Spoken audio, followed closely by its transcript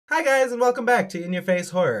Hi guys, and welcome back to In Your Face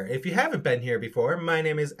Horror. If you haven't been here before, my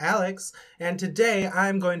name is Alex, and today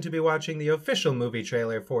I'm going to be watching the official movie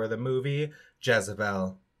trailer for the movie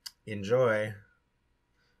Jessabelle. Enjoy.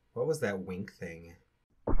 What was that wink thing?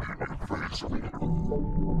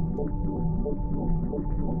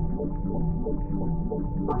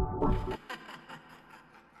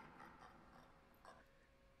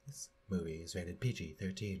 This movie is rated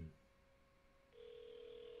PG-13.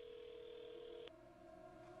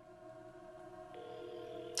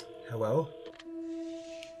 Hello?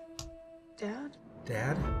 Dad?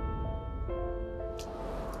 Dad?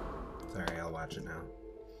 Sorry, I'll watch it now.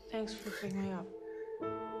 Thanks for picking me up.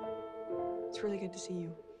 It's really good to see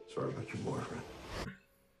you. Sorry about your boyfriend.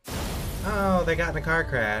 Oh, they got in a car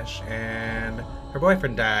crash, and her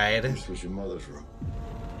boyfriend died. This was your mother's room.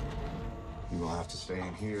 You will have to stay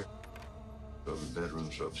in here. So the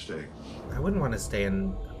bedroom's upstairs. I wouldn't want to stay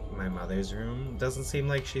in my mother's room. Doesn't seem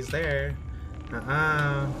like she's there.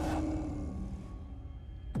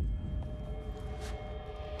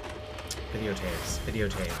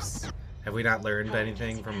 Videotapes. Have we not learned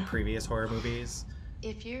anything from previous horror movies?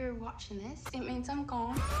 If you're watching this, it means I'm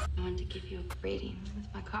gone. I want to give you a reading with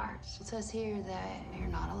my cards. It says here that you're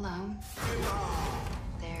not alone.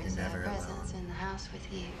 There's a presence in the house with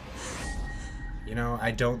you. You know,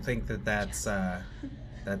 I don't think that that's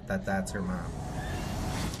that's her mom.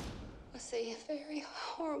 I see a very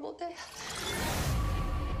horrible death.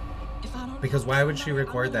 Because why would she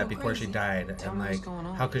record that before she died? And like,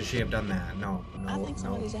 how could she have done that? No,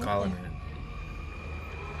 calling it.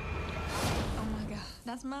 Oh my god,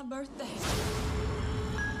 that's my birthday.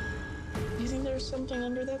 You think there's something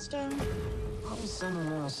under that stone? How would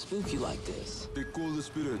someone spook you like this? They call the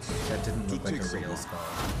spirits. That didn't look like a real skull.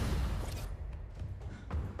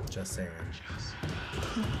 Just saying.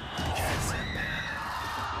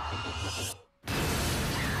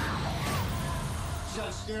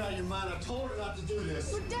 Shut scared out of your mind. I told her not to do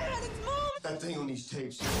this. But Dad, it's Mom! That thing on these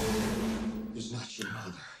tapes is not your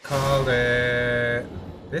mother. Called it.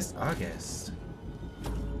 This August.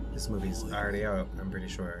 This movie's already out, I'm pretty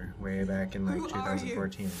sure. Way back in like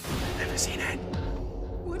 2014. Never seen it.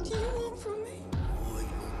 What do you want from me?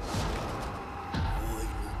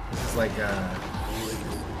 This is like a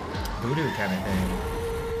voodoo kind of thing.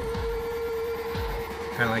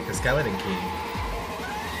 Kind of like the skeleton key.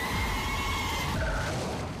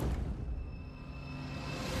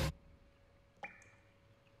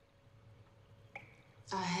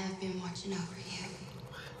 I have been watching over you.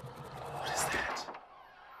 What is that?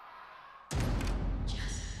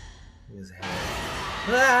 His head.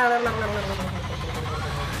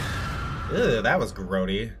 Ew, that was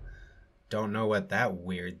grody. Don't know what that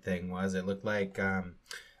weird thing was. It looked like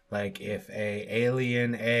if a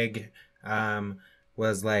alien egg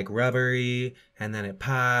was like rubbery and then it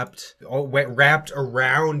popped, wrapped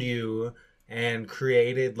around you and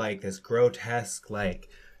created like this grotesque like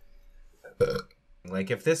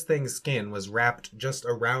if this thing's skin was wrapped just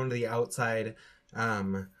around the outside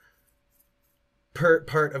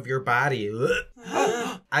part of your body.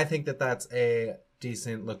 I think that that's a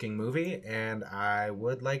decent looking movie and I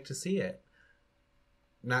would like to see it.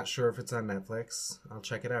 Not sure if it's on Netflix. I'll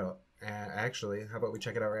check it out. Actually, how about we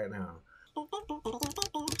check it out right now?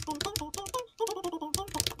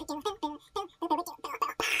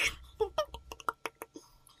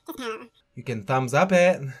 You can thumbs up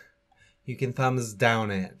it. You can thumbs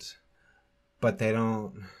down it. But they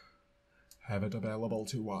don't have it available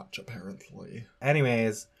to watch, apparently.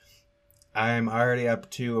 Anyways, I'm already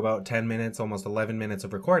up to about 10 minutes, almost 11 minutes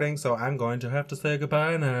of recording, so I'm going to have to say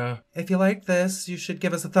goodbye now. If you liked this, you should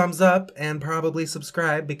give us a thumbs up and probably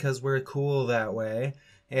subscribe because we're cool that way.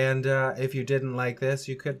 And if you didn't like this,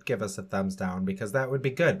 you could give us a thumbs down because that would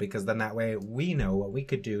be good, because then that way we know what we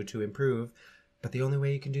could do to improve. But the only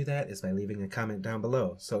way you can do that is by leaving a comment down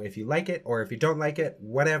below. So if you like it or if you don't like it,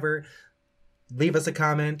 whatever, leave us a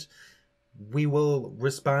comment. We will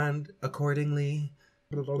respond accordingly.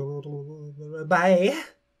 Bye.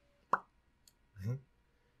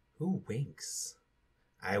 Who winks?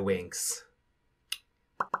 I winks.